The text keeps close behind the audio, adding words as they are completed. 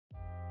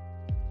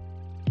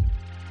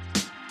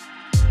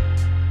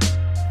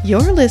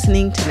You're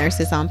listening to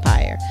Nurses on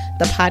Fire,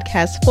 the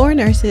podcast for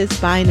nurses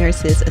by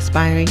nurses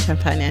aspiring to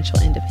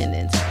financial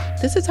independence.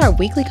 This is our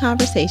weekly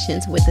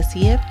conversations with the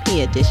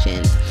CFP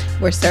editions,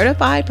 where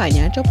certified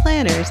financial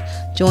planners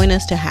join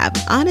us to have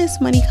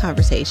honest money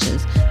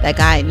conversations that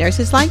guide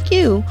nurses like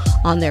you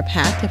on their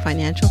path to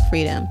financial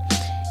freedom.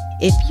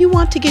 If you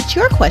want to get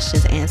your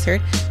questions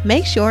answered,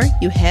 make sure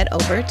you head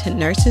over to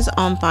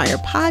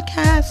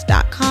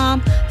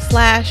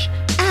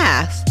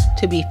nursesonfirepodcast.com/ask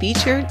to be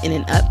featured in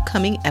an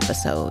upcoming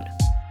episode.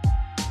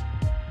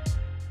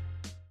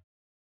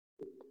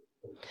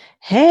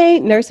 Hey,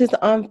 Nurses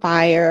on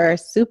Fire.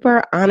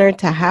 Super honored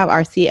to have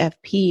our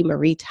CFP,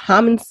 Marie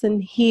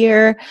Tomlinson,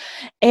 here.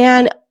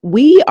 And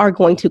we are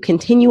going to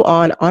continue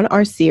on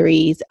our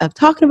series of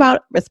talking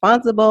about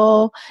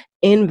responsible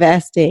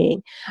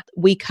investing.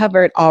 We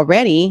covered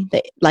already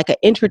an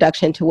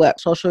introduction to what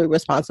socially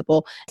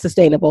responsible,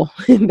 sustainable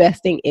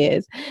investing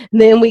is.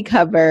 And then we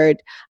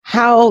covered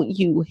how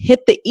you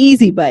hit the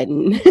easy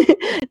button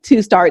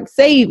to start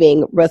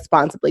saving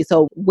responsibly.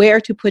 So where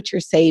to put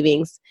your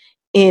savings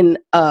in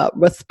a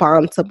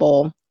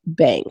responsible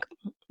bank.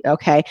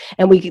 Okay.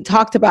 And we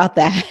talked about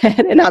that.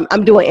 And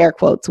I'm doing air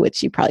quotes,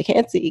 which you probably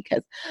can't see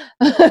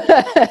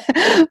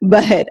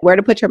but where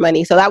to put your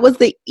money. So that was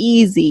the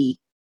easy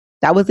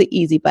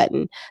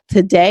button.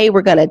 Today,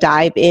 we're going to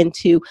dive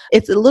into,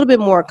 it's a little bit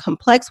more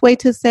complex way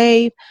to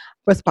save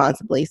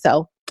responsibly.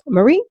 So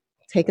Marie,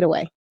 take it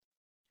away.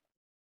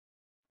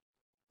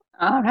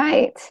 All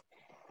right.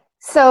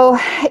 So,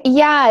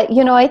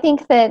 I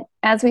think that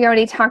as we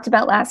already talked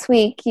about last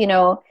week,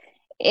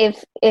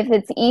 if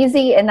it's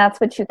easy and that's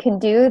what you can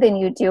do, then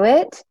you do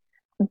it.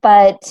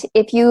 But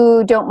if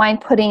you don't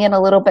mind putting in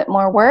a little bit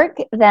more work,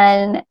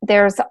 then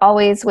there's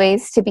always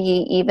ways to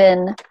be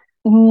even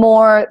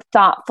more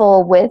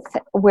thoughtful with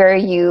where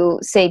you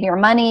save your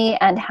money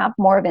and have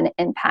more of an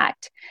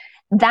impact.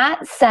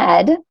 That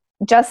said,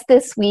 just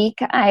this week,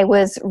 I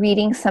was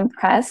reading some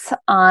press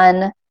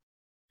on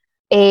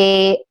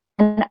an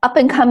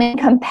up-and-coming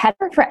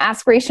competitor for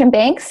Aspiration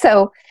Bank.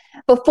 So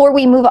before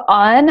we move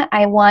on,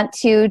 I want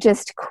to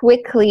just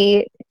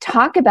quickly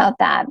talk about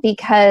that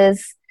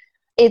because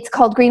it's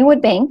called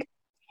Greenwood Bank.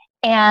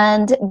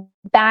 And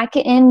back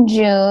in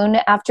June,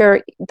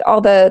 after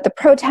all the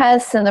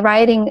protests and the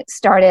rioting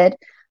started,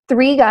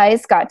 3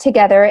 guys got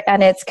together,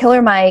 and it's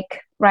Killer Mike,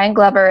 Ryan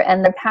Glover,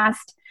 and the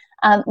past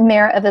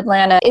mayor of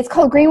Atlanta. It's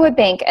called Greenwood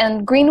Bank,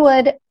 and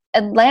Greenwood,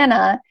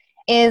 Atlanta,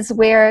 is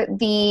where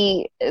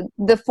the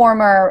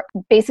former,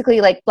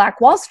 basically like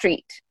Black Wall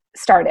Street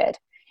started.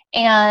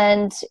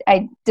 And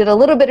I did a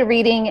little bit of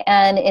reading,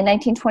 and in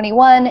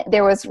 1921,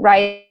 there was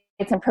riots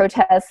and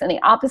protests in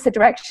the opposite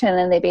direction,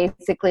 and they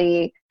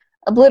basically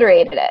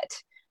obliterated it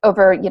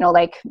over,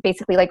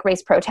 basically like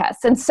race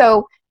protests. And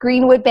so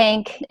Greenwood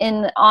Bank,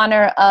 in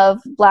honor of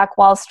Black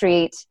Wall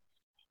Street,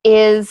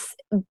 is,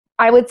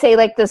 I would say,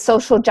 like the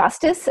social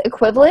justice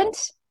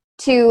equivalent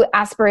to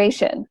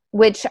Aspiration,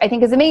 which I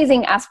think is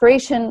amazing.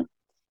 Aspiration,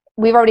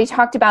 we've already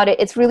talked about it.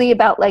 It's really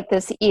about like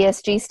this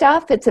ESG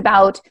stuff. It's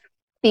about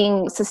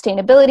being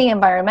sustainability,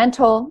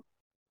 environmental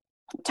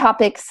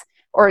topics,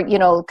 or,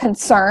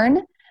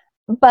 concern.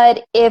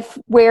 But if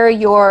where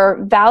your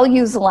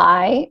values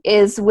lie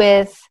is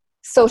with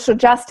social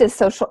justice,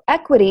 social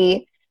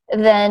equity,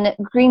 then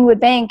Greenwood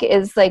Bank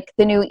is like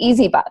the new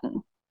easy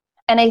button.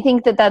 And I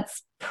think that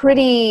that's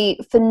pretty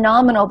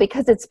phenomenal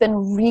because it's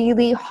been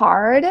really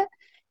hard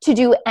to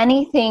do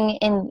anything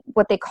in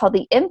what they call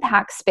the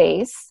impact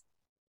space,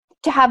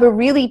 to have a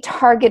really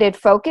targeted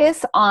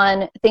focus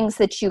on things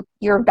that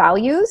your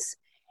values.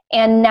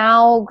 And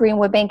now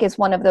Greenwood Bank is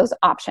one of those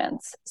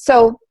options.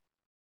 So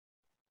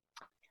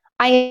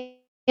I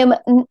am,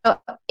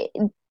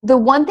 the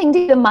one thing to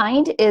keep in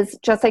mind is,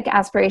 just like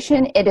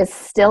Aspiration, it is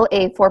still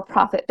a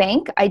for-profit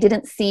bank. I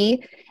didn't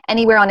see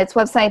anywhere on its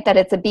website that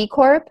it's a B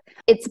Corp.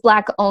 It's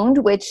Black owned,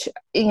 which,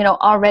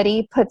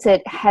 already puts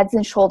it heads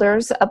and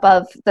shoulders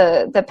above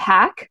the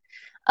pack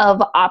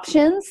of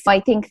options. I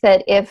think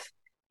that if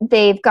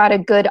they've got a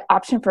good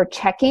option for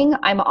checking,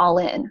 I'm all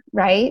in,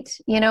 right?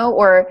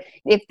 Or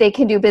if they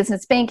can do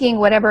business banking,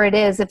 whatever it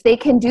is, if they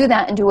can do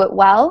that and do it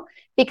well,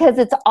 because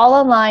it's all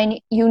online,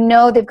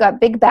 they've got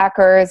big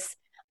backers,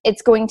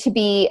 it's going to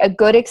be a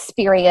good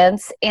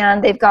experience,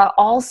 and they've got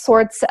all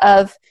sorts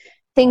of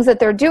things that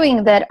they're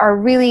doing that are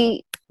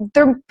really,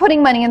 they're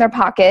putting money in their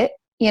pocket.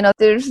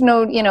 There's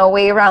no,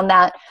 way around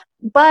that.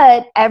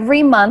 But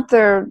every month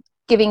they're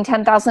giving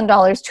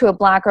 $10,000 to a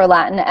Black or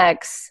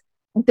Latinx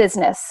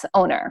business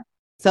owner.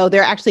 So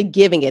they're actually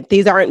giving it.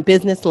 These aren't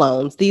business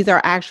loans. These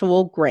are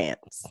actual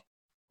grants.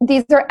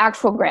 These are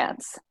actual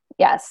grants.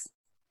 Yes.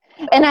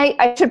 And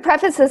I should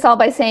preface this all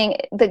by saying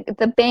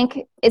the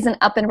bank isn't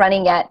up and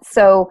running yet.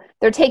 So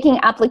they're taking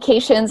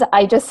applications.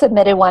 I just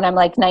submitted one. I'm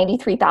like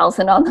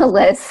 93,000 on the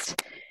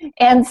list.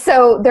 And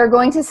so they're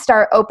going to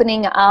start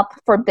opening up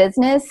for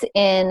business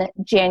in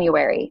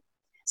January.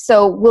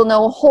 So we'll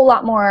know a whole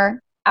lot more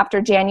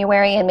after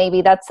January, and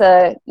maybe that's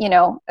a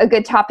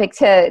good topic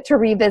to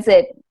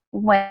revisit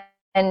when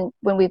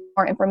we have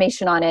more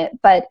information on it.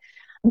 But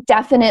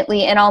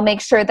definitely. And I'll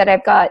make sure that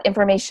I've got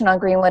information on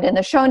Greenwood in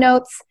the show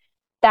notes.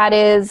 That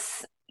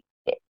is,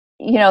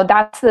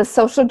 that's the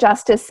social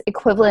justice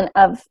equivalent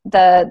of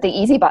the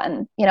easy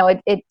button.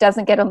 It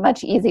doesn't get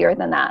much easier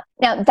than that.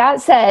 Now,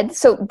 that said,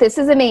 so this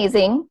is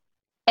amazing.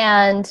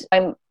 And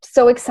I'm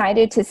so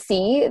excited to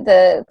see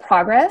the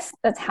progress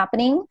that's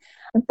happening.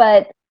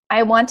 But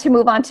I want to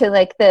move on to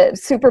like the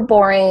super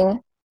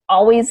boring,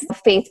 always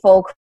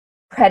faithful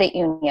credit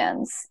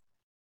unions.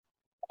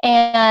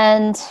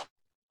 And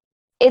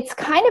it's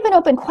kind of an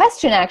open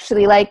question,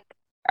 actually. Like,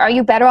 are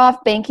you better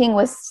off banking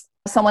with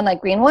someone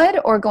like Greenwood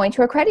or going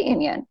to a credit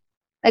union?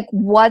 Like,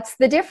 what's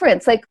the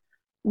difference? Like,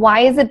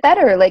 why is it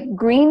better? Like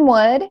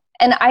Greenwood,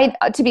 and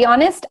to be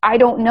honest, I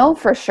don't know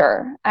for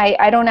sure.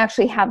 I don't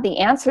actually have the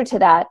answer to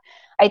that.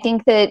 I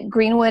think that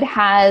Greenwood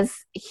has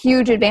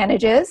huge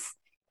advantages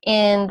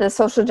in the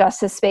social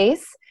justice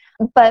space.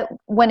 But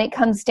when it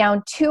comes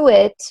down to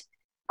it,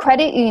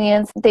 credit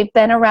unions, they've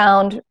been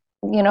around,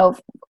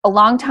 a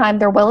long time.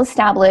 They're well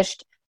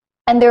established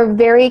and they're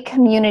very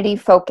community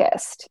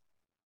focused.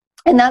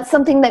 And that's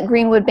something that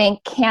Greenwood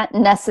Bank can't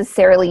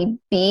necessarily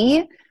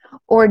be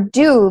or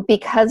do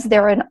because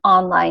they're an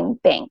online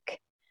bank.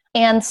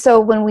 And so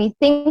when we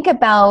think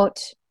about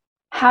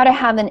how to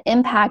have an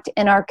impact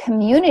in our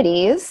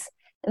communities,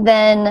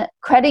 then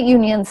credit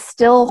unions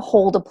still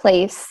hold a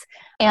place,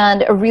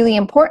 and a really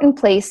important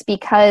place,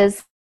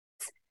 because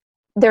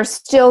they're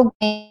still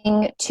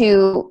going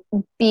to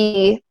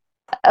be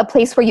a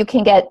place where you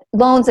can get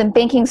loans and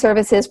banking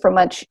services for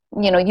much,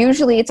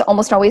 usually it's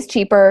almost always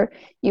cheaper.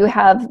 You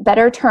have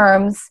better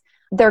terms.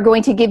 They're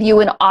going to give you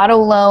an auto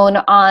loan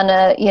on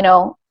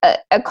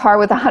a car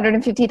with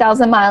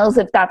 150,000 miles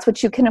if that's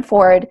what you can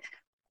afford.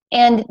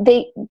 And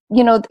they,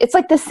 it's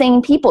like the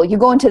same people. You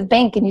go into the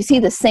bank and you see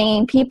the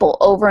same people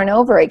over and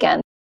over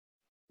again.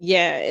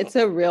 Yeah, it's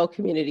a real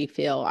community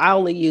feel. I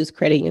only use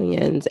credit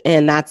unions,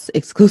 and that's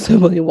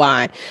exclusively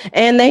why.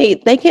 And they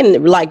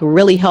can like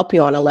really help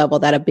you on a level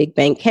that a big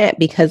bank can't,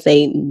 because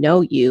they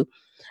know you.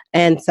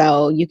 And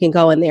so you can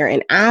go in there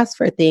and ask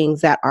for things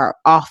that are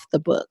off the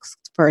books.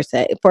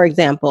 For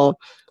example,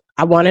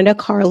 I wanted a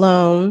car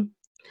loan,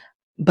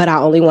 but I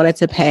only wanted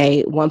to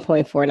pay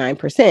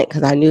 1.49%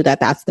 because I knew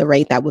that that's the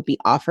rate that would be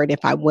offered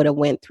if I would have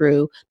went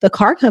through the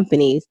car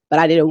companies. But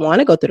I didn't want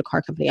to go through the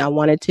car company. I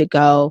wanted to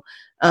go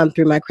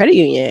through my credit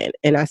union.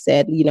 And I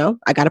said,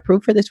 I got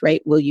approved for this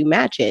rate. Will you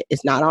match it?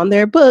 It's not on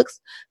their books,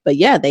 but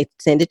yeah, they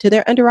send it to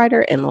their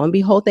underwriter, and lo and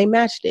behold, they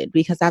matched it,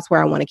 because that's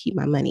where I want to keep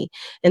my money.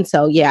 And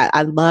so, yeah,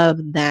 I love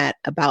that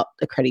about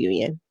the credit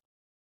union.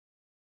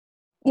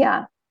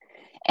 Yeah.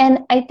 And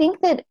I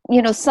think that,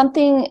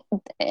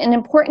 an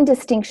important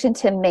distinction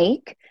to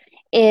make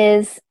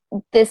is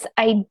this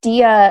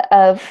idea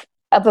of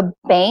a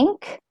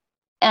bank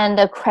and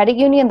a credit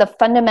union. The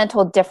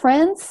fundamental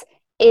difference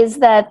is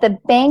that the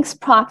bank's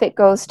profit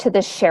goes to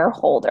the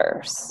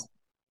shareholders.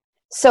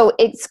 So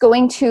it's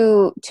going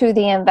to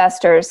the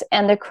investors,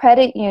 and the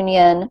credit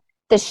union,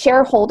 the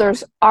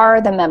shareholders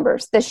are the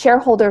members. The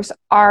shareholders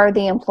are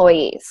the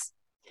employees.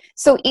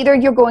 So either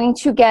you're going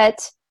to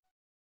get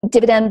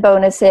dividend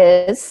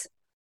bonuses,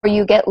 or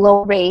you get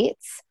low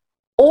rates,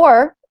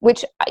 or,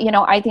 which,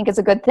 I think is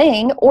a good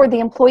thing, or the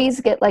employees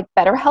get like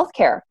better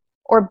healthcare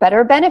or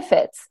better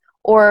benefits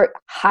or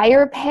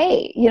higher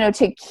pay,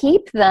 to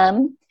keep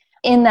them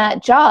in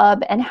that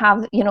job and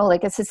have,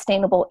 like a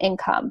sustainable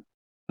income.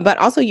 But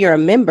also you're a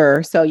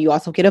member, so you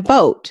also get a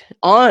vote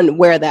on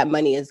where that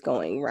money is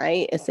going,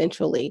 right?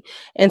 Essentially.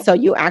 And so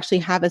you actually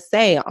have a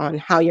say on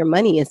how your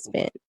money is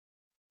spent.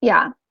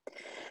 Yeah.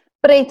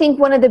 But I think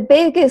one of the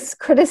biggest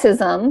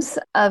criticisms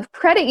of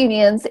credit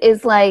unions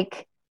is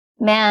like,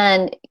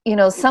 man,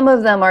 some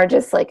of them are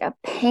just like a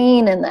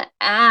pain in the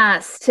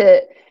ass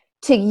to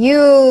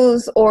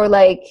use, or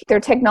like their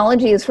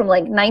technology is from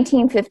like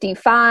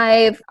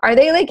 1955. Are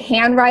they like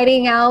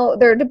handwriting out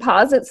their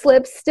deposit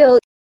slips still?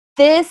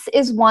 This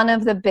is one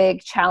of the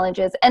big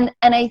challenges. And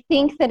I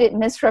think that it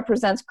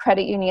misrepresents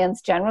credit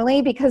unions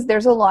generally, because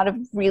there's a lot of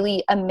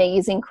really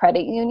amazing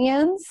credit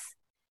unions.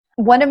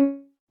 One of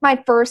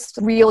my first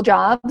real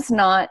jobs,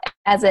 not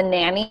as a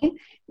nanny,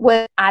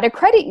 was at a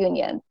credit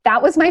union.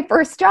 That was my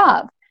first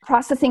job,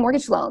 processing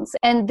mortgage loans.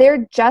 And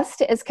they're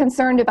just as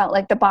concerned about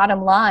like the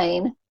bottom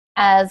line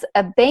as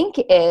a bank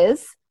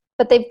is,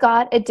 but they've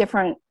got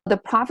the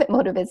profit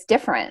motive is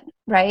different,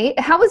 right?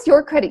 How is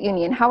your credit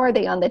union? How are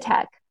they on the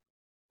tech?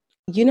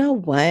 You know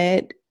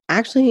what?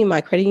 Actually,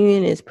 my credit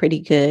union is pretty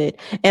good.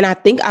 And I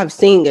think I've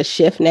seen a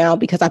shift now,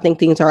 because I think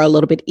things are a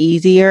little bit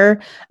easier,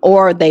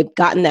 or they've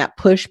gotten that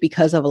push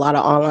because of a lot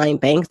of online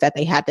banks that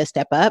they had to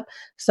step up.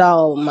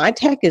 So my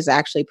tech is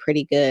actually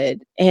pretty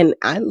good. And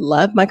I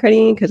love my credit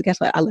union because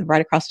guess what? I live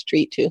right across the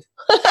street too.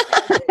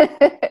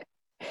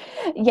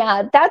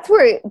 Yeah, that's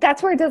where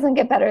it doesn't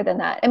get better than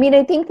that. I mean,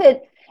 I think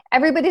that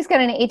everybody's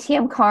got an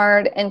ATM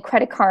card and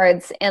credit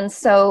cards. And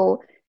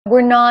so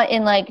we're not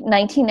in like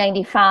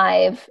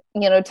 1995,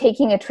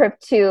 taking a trip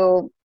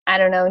to, I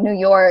don't know, New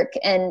York,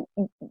 and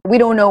we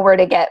don't know where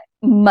to get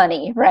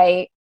money,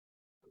 right?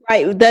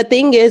 Right. The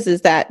thing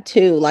is that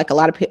too, like a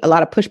lot of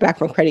pushback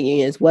from credit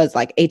unions was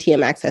like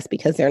ATM access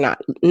because they're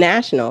not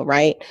national,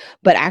 right?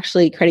 But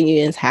actually, credit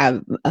unions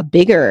have a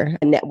bigger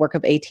network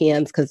of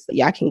ATMs because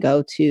yeah, I can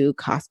go to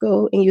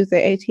Costco and use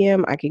their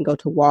ATM. I can go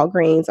to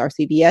Walgreens or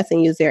CVS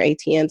and use their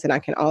ATMs, and I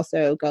can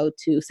also go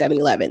to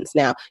 7-Elevens.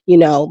 Now,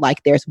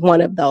 like there's one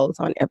of those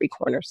on every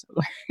corner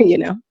somewhere,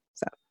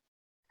 So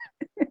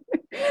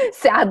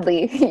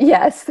Sadly,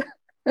 yes.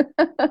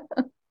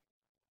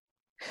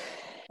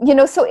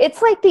 So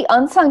it's like the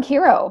unsung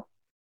hero.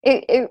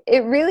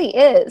 It really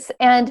is.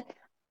 And,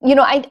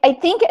 I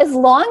think as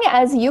long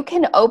as you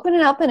can open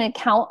up an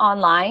account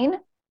online,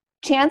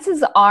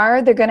 chances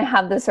are they're going to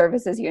have the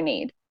services you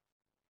need.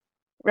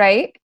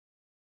 Right?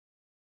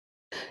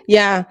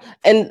 yeah.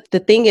 And the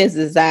thing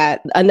is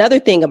that another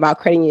thing about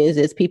credit unions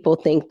is people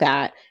think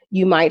that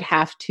you might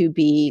have to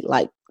be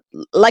like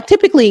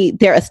typically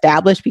they're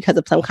established because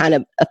of some kind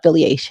of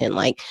affiliation.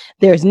 Like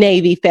there's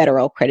Navy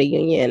Federal Credit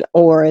Union,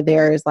 or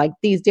there's like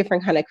these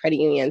different kind of credit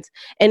unions.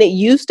 And it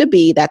used to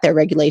be that their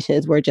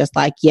regulations were just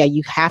like, yeah,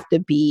 you have to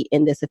be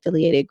in this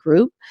affiliated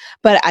group.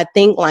 But I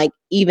think like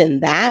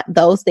even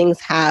those things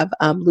have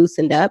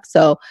loosened up.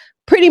 So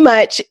pretty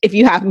much if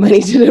you have money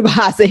to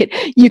deposit,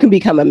 you can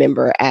become a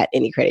member at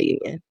any credit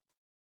union.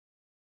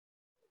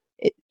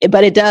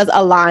 But it does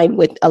align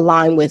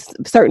with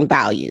certain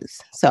values.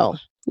 So,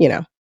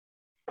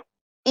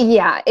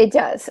 Yeah, it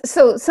does.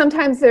 So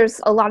sometimes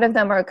there's a lot of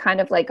them are kind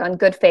of like on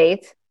good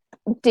faith.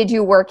 Did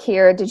you work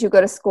here? Did you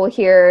go to school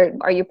here?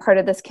 Are you part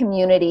of this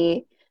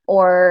community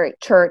or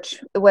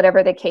church,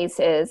 whatever the case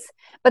is?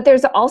 But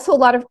there's also a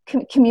lot of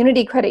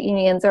community credit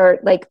unions are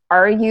like,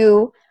 are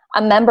you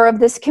a member of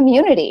this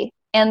community?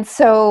 And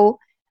so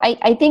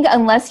I think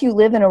unless you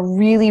live in a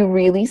really,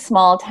 really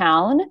small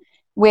town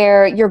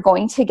where you're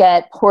going to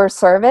get poor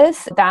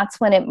service, that's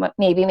when it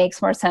maybe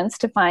makes more sense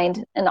to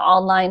find an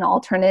online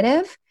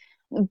alternative.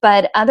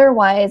 But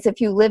otherwise, if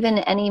you live in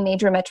any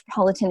major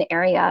metropolitan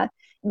area,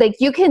 like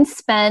you can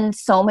spend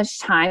so much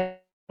time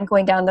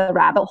going down the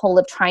rabbit hole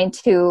of trying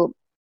to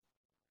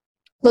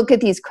look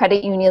at these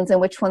credit unions and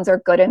which ones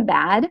are good and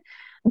bad.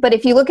 But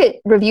if you look at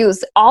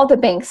reviews, all the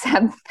banks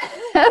have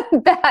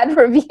bad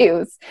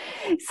reviews.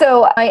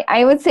 So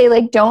I would say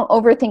like don't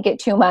overthink it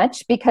too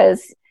much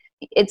because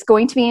it's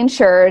going to be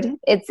insured.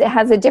 It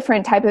has a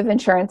different type of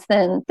insurance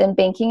than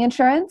banking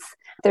insurance.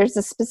 There's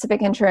a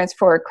specific insurance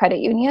for credit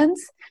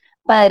unions.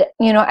 But,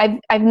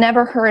 I've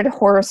never heard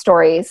horror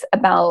stories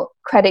about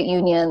credit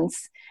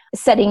unions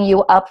setting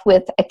you up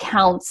with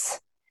accounts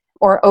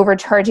or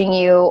overcharging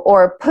you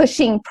or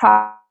pushing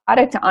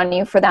product on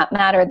you for that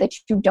matter that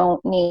you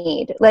don't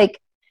need.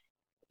 Like,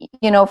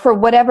 for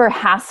whatever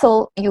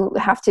hassle you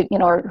have to,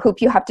 or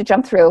hoop you have to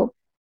jump through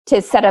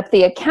to set up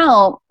the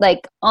account,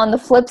 like on the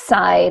flip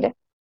side,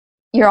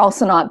 you're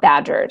also not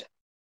badgered.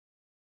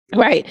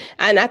 right.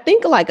 And I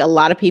think like a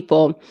lot of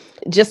people,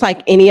 just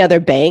like any other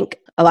bank,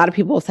 a lot of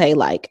people say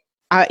like,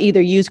 I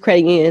either use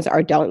credit unions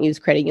or don't use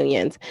credit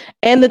unions.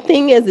 And the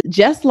thing is,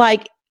 just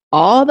like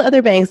all the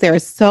other banks, there are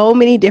so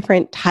many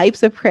different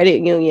types of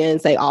credit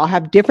unions. They all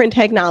have different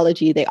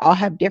technology. They all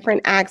have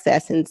different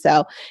access. And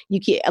so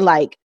you can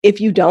like, if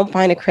you don't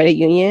find a credit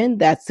union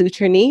that suits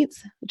your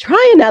needs,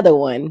 try another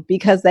one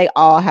because they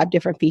all have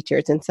different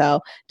features. And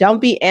so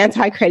don't be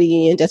anti-credit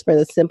union just for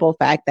the simple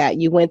fact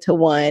that you went to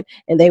one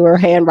and they were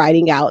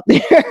handwriting out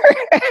their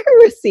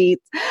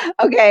receipts.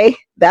 Okay,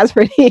 that's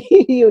pretty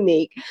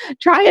unique.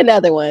 Try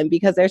another one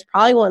because there's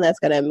probably one that's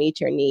going to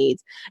meet your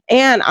needs.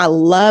 And I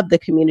love the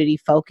community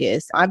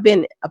focus. I've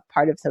been a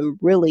part of some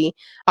really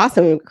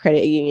awesome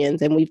credit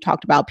unions, and we've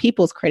talked about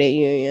people's credit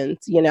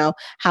unions,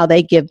 how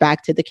they give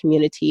back to the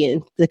community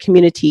and the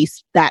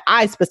communities that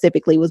I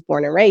specifically was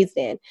born and raised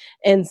in.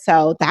 And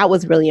so that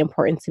was really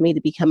important to me to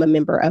become a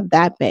member of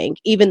that bank,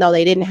 even though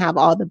they didn't have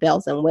all the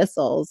bells and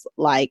whistles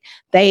like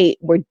they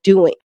were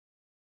doing.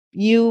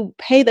 You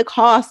pay the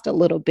cost a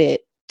little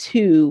bit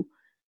to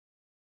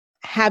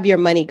have your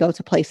money go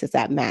to places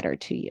that matter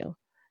to you.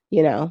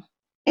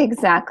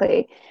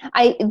 Exactly.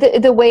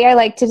 The way I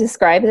like to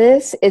describe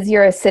this is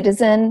you're a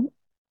citizen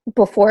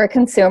before a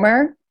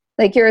consumer.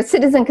 Like you're a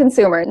citizen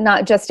consumer,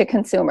 not just a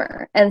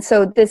consumer. And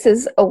so this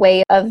is a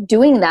way of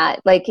doing that.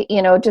 Like,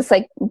 just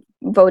like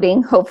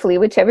voting, hopefully,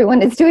 which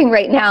everyone is doing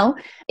right now.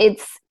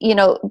 It's,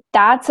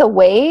 that's a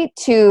way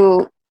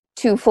to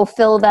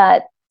fulfill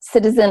that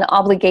citizen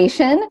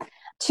obligation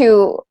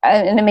to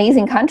an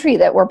amazing country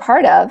that we're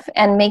part of,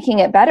 and making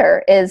it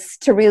better is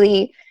to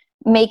really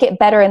make it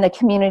better in the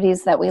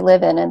communities that we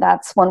live in. And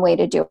that's one way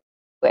to do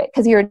it,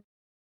 because you're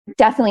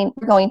definitely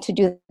going to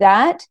do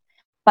that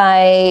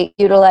by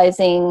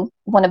utilizing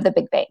one of the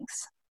big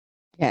banks.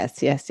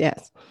 Yes, yes,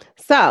 yes.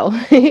 So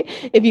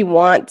if you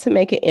want to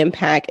make an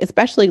impact,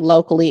 especially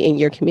locally in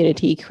your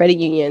community, credit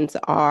unions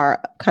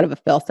are kind of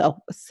a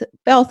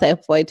fail-safe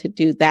way to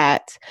do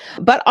that.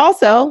 But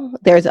also,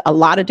 there's a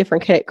lot of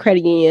different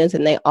credit unions,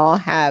 and they all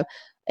have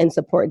and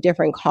support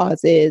different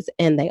causes,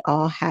 and they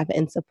all have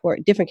and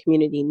support different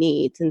community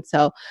needs. And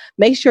so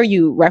make sure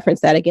you reference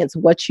that against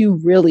what you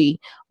really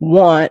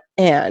want.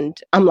 And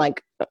I'm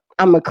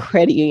I'm a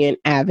credit union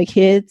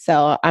advocate,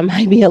 so I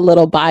might be a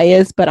little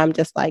biased, but I'm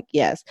just like,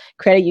 yes,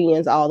 credit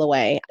unions all the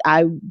way.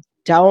 I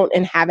don't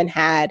and haven't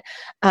had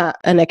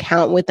an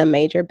account with a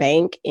major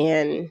bank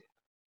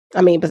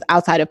but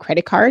outside of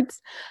credit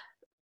cards,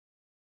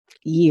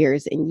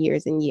 years and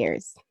years and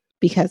years.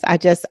 Because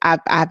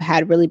I've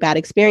had really bad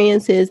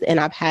experiences, and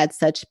I've had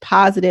such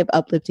positive,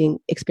 uplifting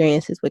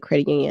experiences with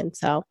credit unions.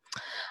 So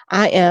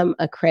I am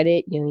a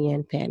credit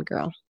union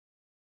fangirl.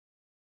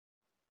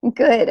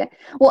 Good.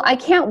 Well, I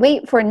can't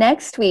wait for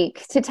next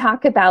week to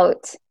talk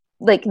about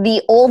like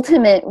the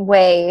ultimate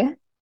way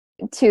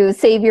to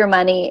save your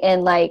money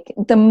in like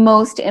the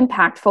most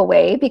impactful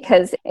way,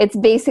 because it's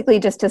basically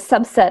just a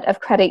subset of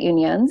credit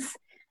unions.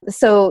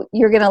 So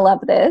you're going to love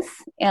this,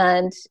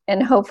 and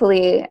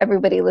hopefully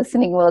everybody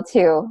listening will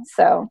too.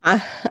 So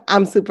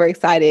I'm super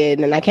excited,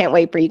 and I can't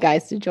wait for you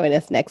guys to join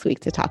us next week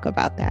to talk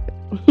about that.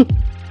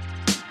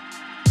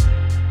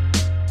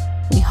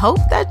 We hope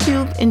that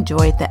you've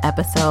enjoyed the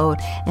episode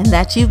and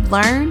that you've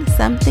learned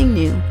something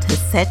new to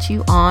set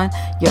you on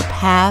your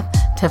path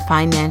to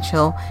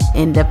financial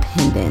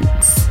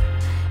independence.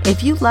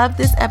 If you love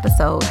this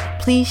episode,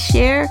 please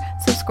share,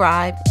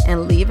 subscribe,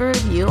 and leave a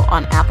review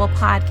on Apple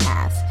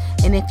Podcasts.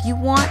 And if you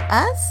want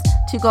us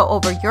to go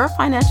over your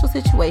financial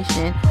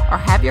situation or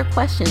have your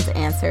questions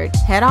answered,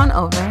 head on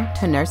over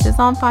to Nurses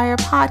on Fire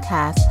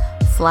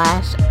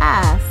podcast/ask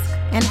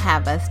and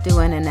have us do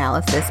an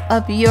analysis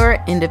of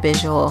your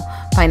individual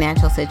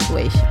financial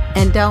situation.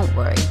 And don't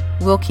worry,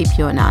 we'll keep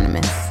you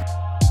anonymous.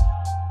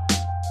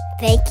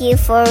 Thank you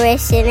for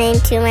listening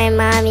to my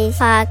mommy's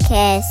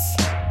podcast.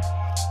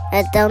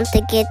 And don't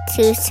forget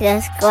to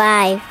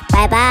subscribe.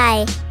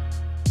 Bye-bye.